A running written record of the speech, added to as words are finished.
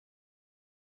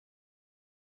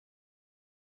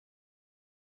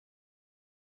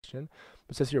transformation.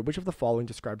 But it says here, which of the following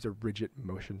describes a rigid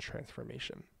motion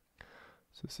transformation?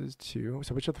 So this is 2.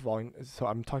 So which of the following, so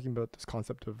I'm talking about this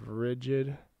concept of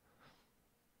rigid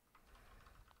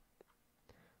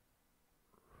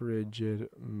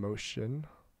motion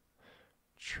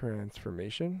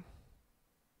transformation.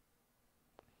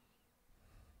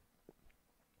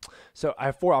 So I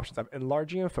have 4 options. I'm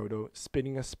enlarging a photo,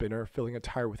 spinning a spinner, filling a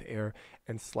tire with air,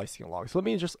 and slicing a log. So let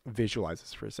me just visualize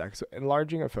this for a sec. So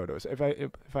enlarging a photo. So if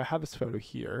I have this photo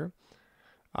here,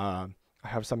 I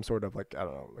have some sort of like, I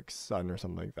don't know, like sun or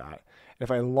something like that. And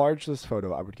if I enlarge this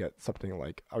photo, I would get something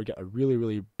like, I would get a really,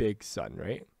 really big sun,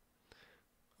 right?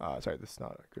 Sorry, this is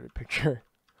not a good picture.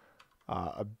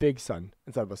 A big sun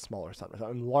instead of a smaller sun. So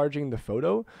I'm enlarging the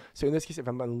photo. So in this case, if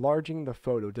I'm enlarging the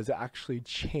photo, does it actually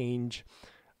change?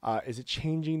 Is it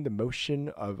changing the motion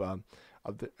of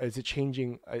the? Is it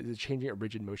changing a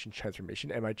rigid motion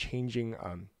transformation? Am I changing?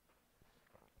 Am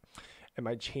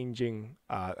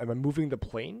I moving the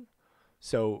plane?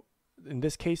 So in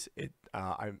this case,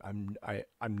 I'm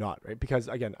not, right, because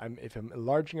again, if I'm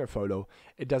enlarging a photo,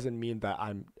 it doesn't mean that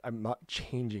I'm not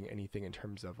changing anything in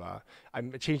terms of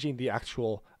I'm changing the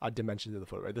actual dimensions of the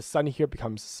photo, right? The sun here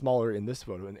becomes smaller in this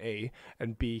photo in A,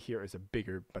 and B here is a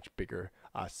much bigger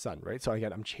sun, right? So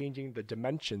again, I'm changing the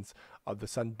dimensions of the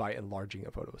sun by enlarging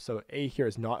a photo. So A here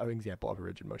is not an example of a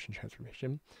rigid motion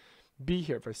transformation. B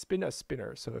here, if I spin a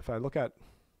spinner, so if I look at,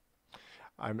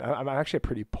 I'm actually a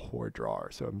pretty poor drawer,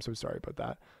 so I'm so sorry about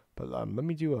that. But let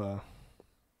me do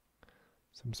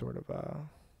some sort of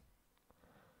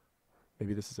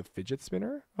maybe this is a fidget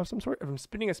spinner of some sort. If I'm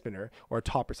spinning a spinner or a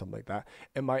top or something like that,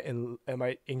 am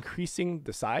I increasing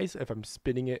the size if I'm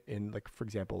spinning it in, like, for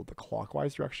example, the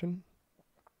clockwise direction?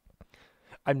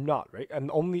 I'm not, right? I'm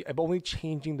only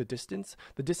changing the distance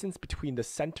between the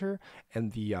center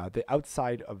and the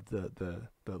outside of the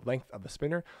length of the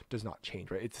spinner does not change,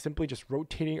 right? It's simply just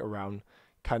rotating around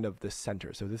kind of the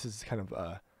center. So this is kind of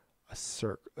a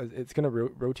circle. It's going to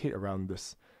rotate around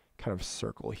this kind of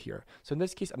circle here. So in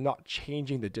this case, I'm not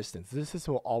changing the distance. This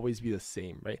will always be the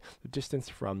same, right? The distance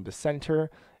from the center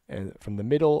and from the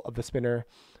middle of the spinner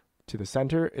to the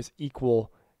center is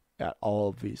equal at all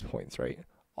of these points, right?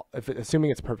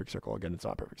 Assuming it's a perfect circle. Again, it's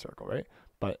not a perfect circle, right?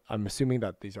 But I'm assuming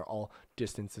that these are all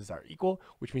distances are equal,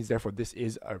 which means therefore this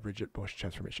is a rigid motion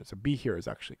transformation. So B here is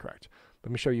actually correct.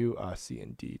 Let me show you C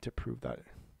and D to prove that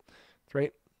it's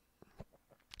right.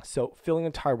 So filling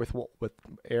a tire with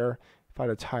air. If I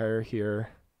had a tire here,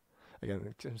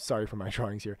 again, I'm sorry for my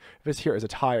drawings here. If this here is a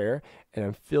tire and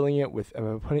I'm filling it with,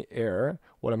 I'm putting air,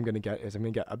 what I'm going to get is I'm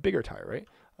going to get a bigger tire, right?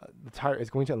 The tire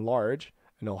is going to enlarge,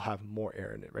 and it'll have more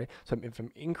air in it, right? So if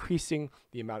I'm increasing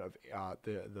the amount of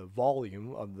the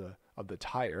volume of the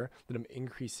tire, then I'm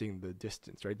increasing the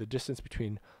distance, right? The distance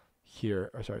between here,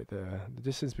 or sorry, the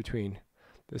distance between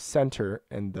the center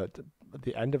and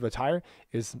the end of the tire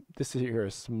is, this here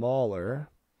is smaller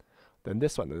than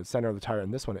this one. The center of the tire,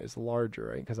 and this one is larger,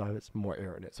 right? Because it has more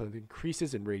air in it. So it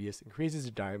increases in radius, increases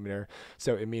in diameter.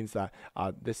 So it means that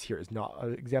this here is not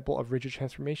an example of rigid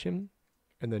transformation.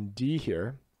 And then D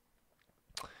here,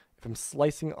 if I'm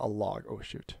slicing a log,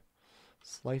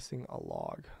 slicing a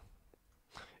log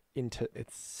into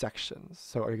its sections.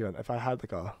 So again, if I had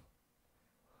like a,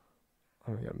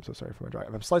 oh my God, I'm so sorry for my drawing.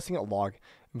 If I'm slicing a log,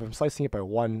 if I'm slicing it by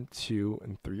 1, 2,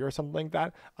 and 3 or something like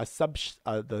that,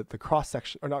 the cross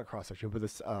section, or not cross section, but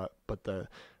this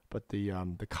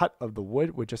the cut of the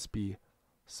wood would just be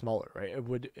smaller, right?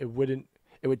 It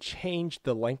would change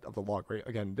the length of the log, right?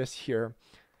 Again, this here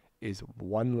is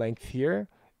one length here,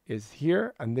 is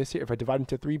here, and this here, if I divide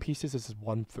into 3 pieces, this is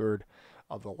 1/3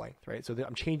 of the length, right? So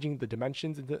I'm changing the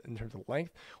dimensions in terms of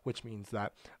length, which means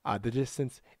that the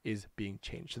distance is being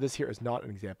changed. So this here is not an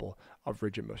example of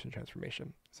rigid motion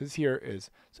transformation. So this here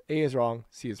is, so A is wrong,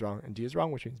 C is wrong, and D is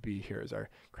wrong, which means B here is our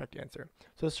correct answer.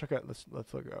 So let's check out, let's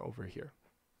look over here.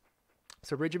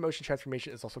 So rigid motion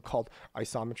transformation is also called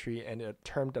isometry, and a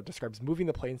term that describes moving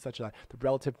the plane such that the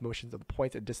relative motions of the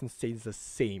points and distance stays the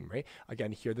same, right?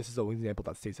 Again, here, this is an example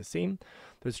that stays the same.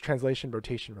 There's translation,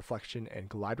 rotation, reflection, and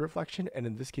glide reflection. And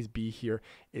in this case, B here,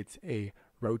 it's a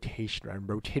rotation, right? I'm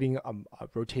rotating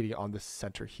on the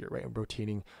center here, right? I'm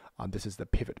rotating, this is the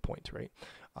pivot point, right?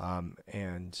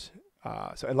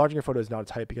 So enlarging a photo is not a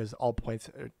type because all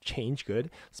points change, good.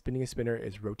 Spinning a spinner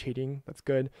is rotating, that's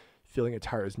good. Filling a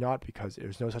tire is not, because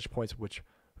there's no such points which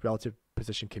relative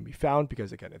position can be found,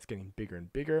 because again, it's getting bigger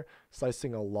and bigger.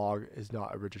 Slicing a log is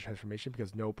not a rigid transformation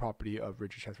because no property of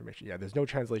rigid transformation. Yeah, there's no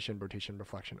translation, rotation,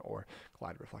 reflection, or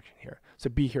glide reflection here. So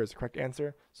B here is the correct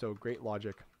answer. So great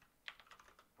logic.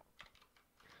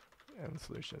 and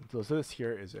solution. So this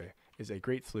here is a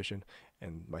great solution,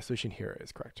 and my solution here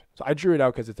is correct. So I drew it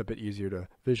out because it's a bit easier to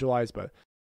visualize, but